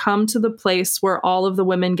her to come to the place where all of the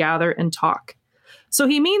women gather and talk. So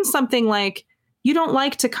he means something like, you don't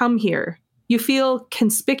like to come here. You feel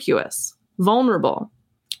conspicuous, vulnerable.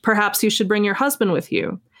 Perhaps you should bring your husband with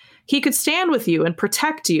you. He could stand with you and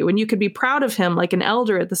protect you, and you could be proud of him like an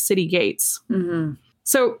elder at the city gates.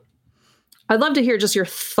 So I'd love to hear just your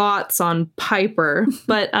thoughts on Piper,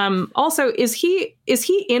 but also, is he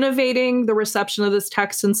innovating the reception of this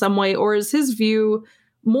text in some way, or is his view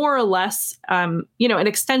more or less, an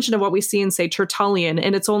extension of what we see in, say, Tertullian.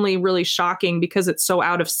 And it's only really shocking because it's so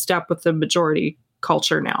out of step with the majority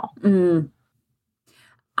culture now.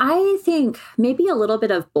 I think maybe a little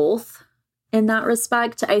bit of both in that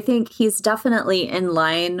respect. I think he's definitely in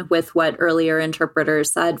line with what earlier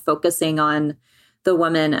interpreters said, focusing on the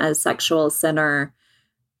woman as sexual sinner.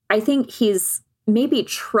 I think he's maybe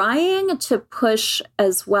trying to push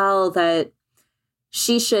as well that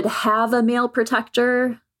she should have a male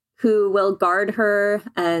protector who will guard her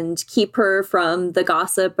and keep her from the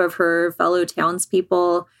gossip of her fellow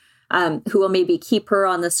townspeople, who will maybe keep her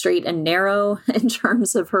on the straight and narrow in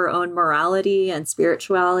terms of her own morality and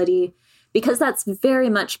spirituality, because that's very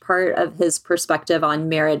much part of his perspective on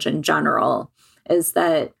marriage in general, is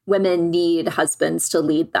that women need husbands to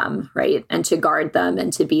lead them, right? And to guard them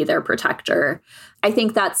and to be their protector. I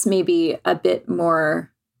think that's maybe a bit more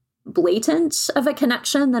blatant of a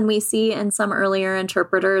connection than we see in some earlier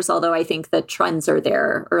interpreters, although I think the trends are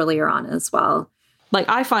there earlier on as well. Like,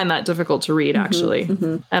 I find that difficult to read, actually.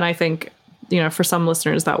 And I think, for some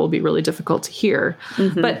listeners, that will be really difficult to hear.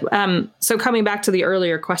 But so coming back to the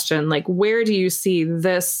earlier question, like, where do you see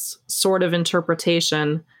this sort of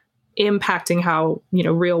interpretation impacting how,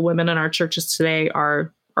 real women in our churches today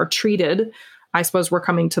are treated? I suppose we're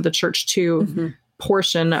coming to the Church Too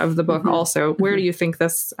portion of the book also. Where do you think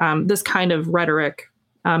this this kind of rhetoric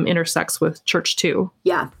intersects with Church Too?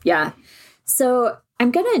 Yeah. So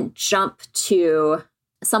I'm going to jump to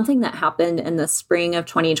something that happened in the spring of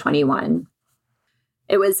 2021.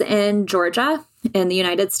 It was in Georgia in the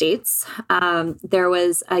United States. There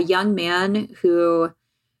was a young man who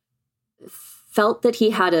felt that he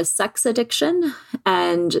had a sex addiction,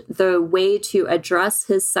 and the way to address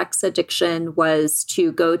his sex addiction was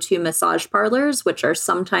to go to massage parlors, which are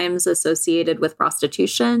sometimes associated with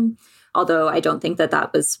prostitution, although I don't think that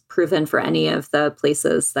that was proven for any of the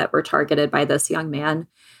places that were targeted by this young man.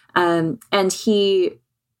 And he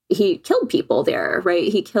killed people there, right?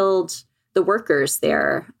 He killed the workers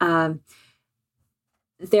there.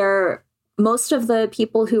 Most of the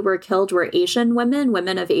people who were killed were Asian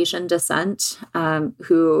women of Asian descent,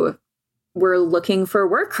 who were looking for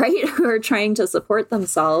work, right? Who were trying to support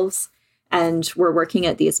themselves and were working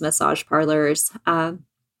at these massage parlors.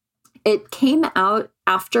 It came out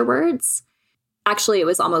afterwards. Actually, it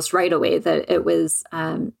was almost right away that it was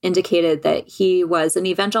indicated that he was an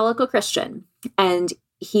evangelical Christian, and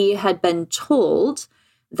he had been told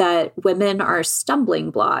that women are stumbling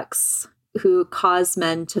blocks who cause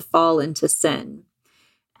men to fall into sin.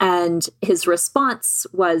 And his response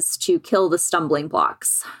was to kill the stumbling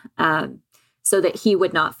blocks so that he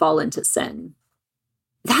would not fall into sin.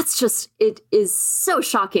 It is so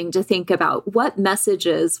shocking to think about what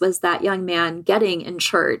messages was that young man getting in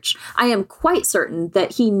church. I am quite certain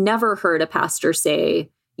that he never heard a pastor say,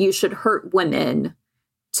 you should hurt women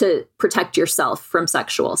to protect yourself from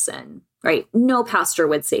sexual sin, right? No pastor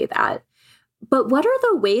would say that. But what are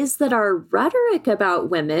the ways that our rhetoric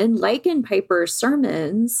about women, like in Piper's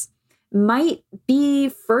sermons, might be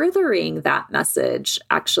furthering that message,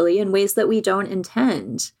 actually, in ways that we don't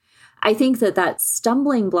intend? I think that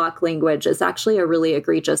stumbling block language is actually a really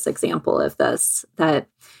egregious example of this, that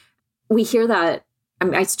we hear that.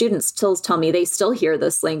 My students still tell me they still hear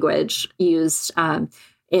this language used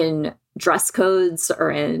in dress codes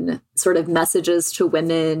or in sort of messages to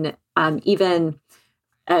women. Even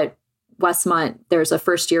at Westmont, there's a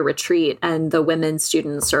first-year retreat, and the women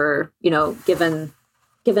students are, given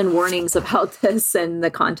warnings about this in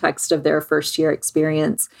the context of their first-year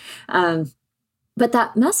experience. But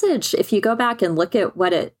that message, if you go back and look at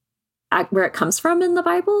where it comes from in the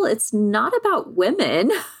Bible, it's not about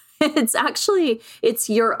women. It's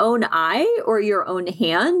your own eye or your own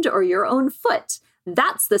hand or your own foot.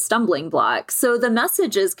 That's the stumbling block. So the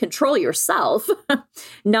message is control yourself,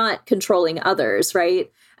 not controlling others,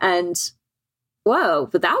 right? And whoa,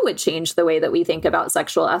 but that would change the way that we think about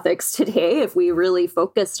sexual ethics today if we really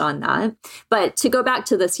focused on that. But to go back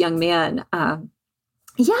to this young man,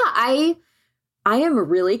 I am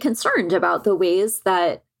really concerned about the ways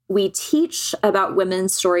that we teach about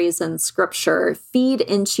women's stories in Scripture feed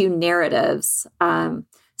into narratives,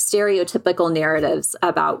 stereotypical narratives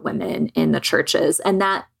about women in the churches. And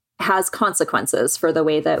that has consequences for the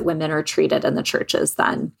way that women are treated in the churches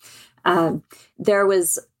then. There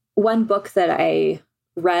was one book that I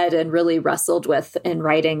read and really wrestled with in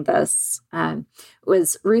writing this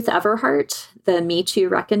was Ruth Everhart, The Me Too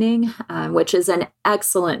Reckoning, which is an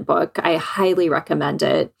excellent book. I highly recommend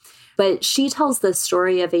it. But she tells the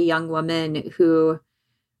story of a young woman who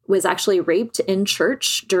was actually raped in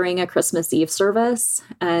church during a Christmas Eve service.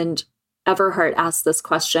 And Everhart asked this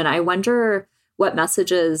question, I wonder what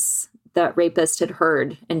messages that rapist had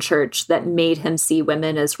heard in church that made him see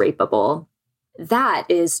women as rapeable. That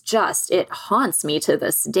is just, it haunts me to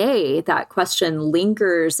this day. That question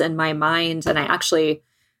lingers in my mind. And I actually,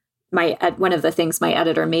 one of the things my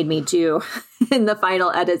editor made me do in the final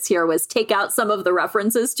edits here was take out some of the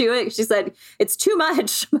references to it. She said, it's too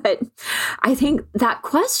much. But I think that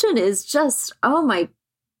question is just, oh my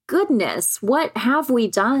goodness, what have we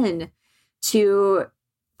done to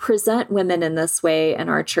present women in this way in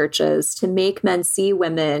our churches, to make men see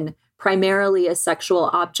women primarily as sexual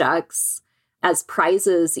objects, as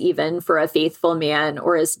prizes even for a faithful man,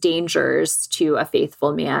 or as dangers to a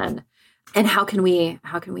faithful man? And how can we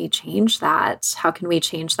change that? How can we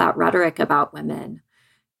change that rhetoric about women?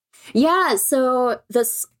 Yeah, so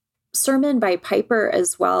this sermon by Piper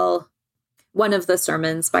as well, one of the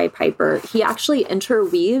sermons by Piper, he actually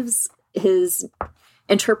interweaves his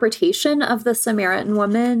interpretation of the Samaritan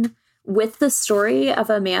woman with the story of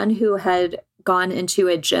a man who had gone into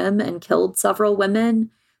a gym and killed several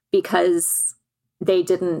women because they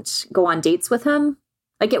didn't go on dates with him.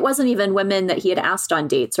 Like, it wasn't even women that he had asked on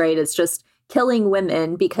dates, right? It's just killing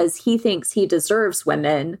women because he thinks he deserves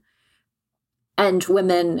women. And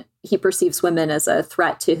women, he perceives women as a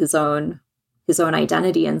threat to his own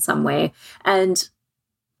identity in some way. And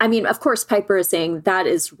I mean, of course, Piper is saying that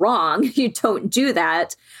is wrong. You don't do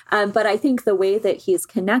that. But I think the way that he's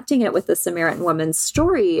connecting it with the Samaritan woman's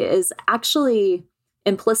story is actually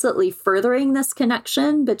implicitly furthering this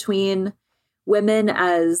connection between women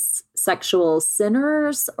as sexual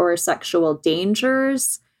sinners or sexual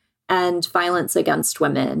dangers and violence against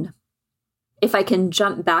women. If I can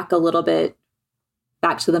jump back a little bit,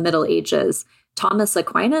 back to the Middle Ages, Thomas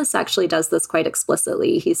Aquinas actually does this quite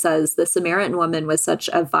explicitly. He says, the Samaritan woman was such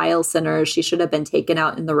a vile sinner, she should have been taken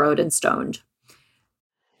out in the road and stoned.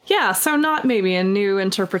 Yeah, so not maybe a new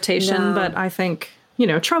interpretation, but I think,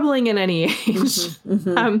 troubling in any age.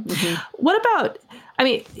 What about, I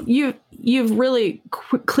mean, you've really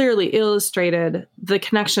clearly illustrated the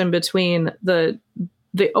connection between the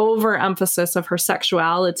overemphasis of her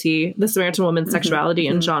sexuality, the Samaritan woman's sexuality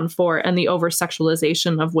in John 4, and the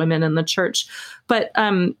over-sexualization of women in the church. But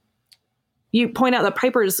you point out that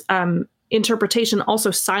Piper's interpretation also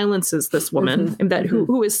silences this woman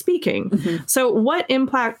who is speaking. So what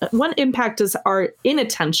impact does our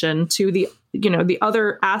inattention to the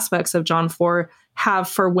other aspects of John 4 have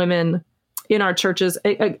for women in our churches?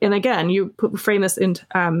 And again, you frame this in,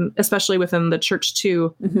 especially within the Church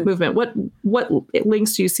 2 movement. What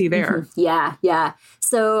links do you see there? Yeah.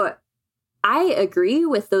 So I agree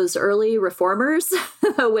with those early reformers,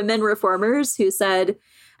 women reformers, who said,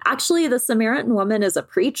 actually, the Samaritan woman is a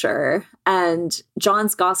preacher, and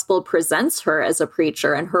John's gospel presents her as a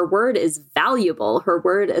preacher, and her word is valuable. Her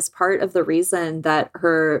word is part of the reason that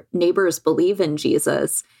her neighbors believe in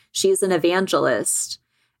Jesus. She's an evangelist.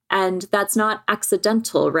 And that's not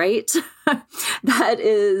accidental, right? That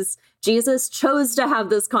is, Jesus chose to have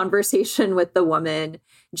this conversation with the woman.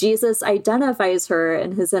 Jesus identifies her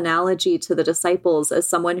in his analogy to the disciples as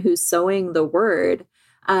someone who's sowing the word.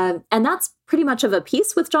 And that's pretty much of a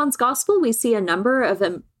piece with John's gospel. We see a number of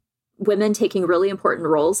women taking really important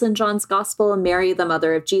roles in John's gospel. Mary, the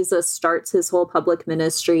mother of Jesus, starts his whole public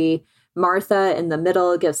ministry. Martha, in the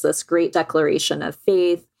middle, gives this great declaration of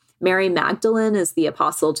faith. Mary Magdalene is the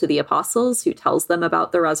apostle to the apostles who tells them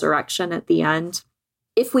about the resurrection at the end.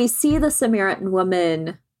 If we see the Samaritan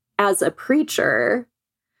woman as a preacher,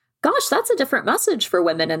 gosh, that's a different message for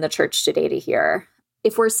women in the church today to hear.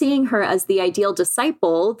 If we're seeing her as the ideal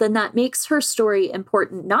disciple, then that makes her story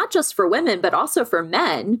important, not just for women, but also for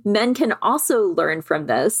men. Men can also learn from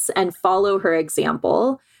this and follow her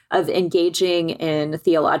example of engaging in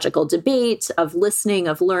theological debate, of listening,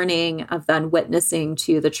 of learning, of then witnessing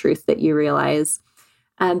to the truth that you realize.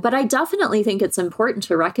 But I definitely think it's important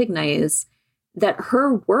to recognize that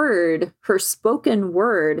her word, her spoken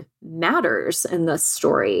word, matters in this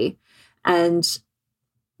story. And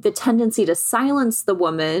the tendency to silence the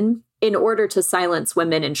woman in order to silence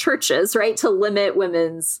women in churches, right? To limit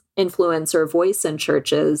women's influence or voice in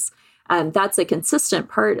churches. That's a consistent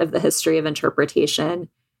part of the history of interpretation.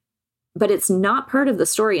 But it's not part of the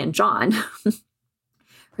story in John.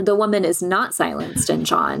 The woman is not silenced in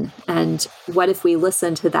John. And what if we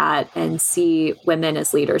listen to that and see women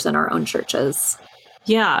as leaders in our own churches?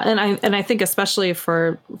 Yeah, and I think especially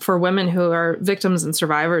for women who are victims and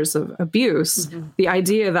survivors of abuse, the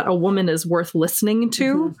idea that a woman is worth listening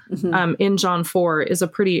to in John 4 is a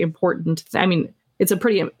pretty important. It's a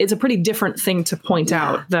pretty different thing to point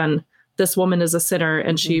out than this woman is a sinner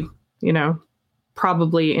and she,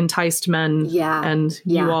 probably enticed men and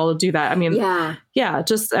you all do that. I mean,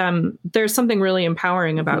 just there's something really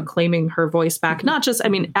empowering about claiming her voice back, not just, I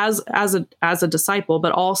mean, as a disciple,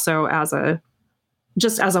 but also as a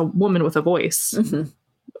woman with a voice.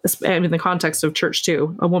 And in the context of church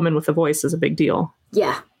too, a woman with a voice is a big deal.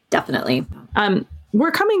 Yeah, definitely.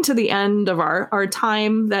 We're coming to the end of our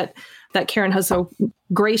time that Caryn has so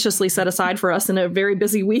graciously set aside for us in a very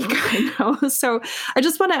busy week. I know. So I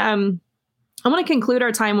just want to conclude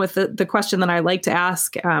our time with the question that I like to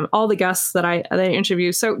ask all the guests that I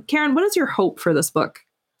interview. So Caryn, what is your hope for this book?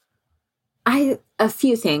 A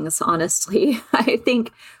few things, honestly. I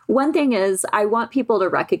think one thing is I want people to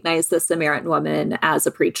recognize the Samaritan woman as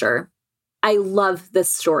a preacher. I love this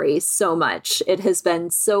story so much. It has been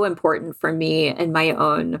so important for me in my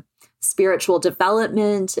own spiritual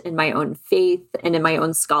development, in my own faith, and in my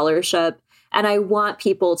own scholarship. And I want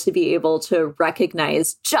people to be able to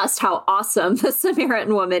recognize just how awesome the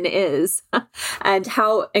Samaritan woman is and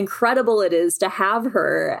how incredible it is to have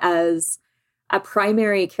her as a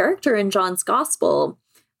primary character in John's gospel,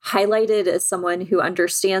 highlighted as someone who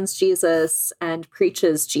understands Jesus and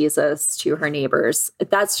preaches Jesus to her neighbors.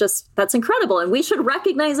 That's incredible. And we should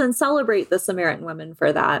recognize and celebrate the Samaritan woman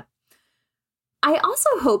for that. I also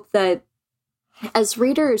hope that as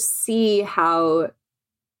readers see how,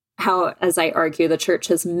 as I argue, the church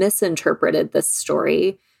has misinterpreted this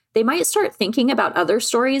story, they might start thinking about other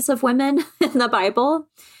stories of women in the Bible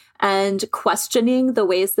and questioning the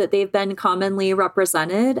ways that they've been commonly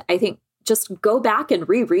represented. I think just go back and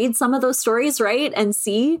reread some of those stories, right? And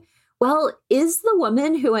see, well, is the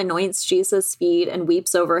woman who anoints Jesus' feet and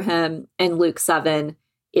weeps over him in Luke 7,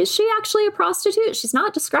 is she actually a prostitute? She's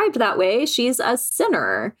not described that way. She's a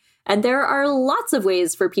sinner. And there are lots of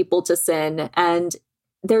ways for people to sin. And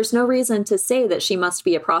there's no reason to say that she must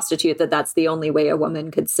be a prostitute, that that's the only way a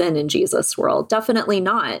woman could sin in Jesus' world. Definitely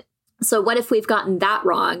not. So what if we've gotten that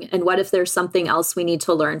wrong? And what if there's something else we need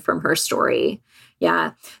to learn from her story?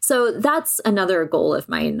 Yeah. So that's another goal of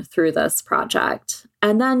mine through this project.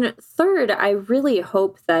 And then third, I really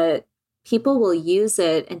hope that people will use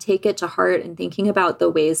it and take it to heart in thinking about the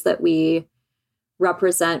ways that we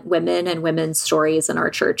represent women and women's stories in our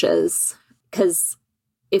churches. Because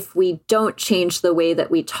if we don't change the way that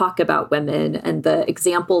we talk about women and the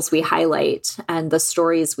examples we highlight and the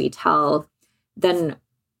stories we tell, then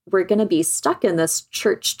we're going to be stuck in this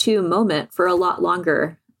church too moment for a lot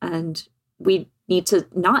longer. And we need to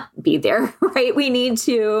not be there, right? We need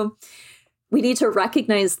to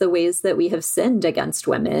recognize the ways that we have sinned against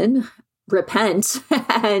women, repent,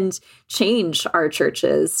 and change our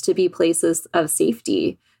churches to be places of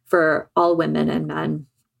safety for all women and men.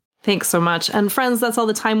 Thanks so much. And friends, that's all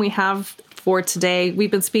the time we have for today.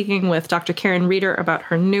 We've been speaking with Dr. Caryn Reeder about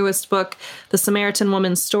her newest book, The Samaritan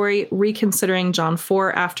Woman's Story, Reconsidering John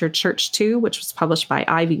 4 After Church 2, which was published by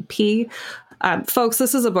IVP. Folks,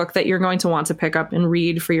 this is a book that you're going to want to pick up and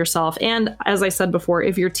read for yourself. And as I said before,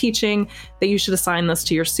 if you're teaching, that you should assign this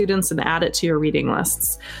to your students and add it to your reading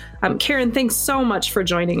lists. Caryn, thanks so much for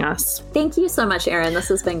joining us. Thank you so much, Erin. This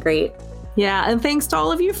has been great. Yeah, and thanks to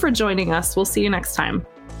all of you for joining us. We'll see you next time.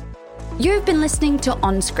 You've been listening to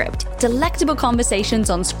On Script, delectable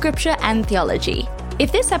conversations on scripture and theology.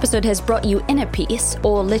 If this episode has brought you inner peace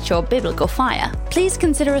or lit your biblical fire, please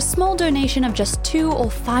consider a small donation of just $2 or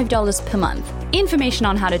 $5 per month. Information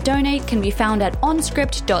on how to donate can be found at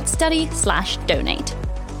onscript.study/donate.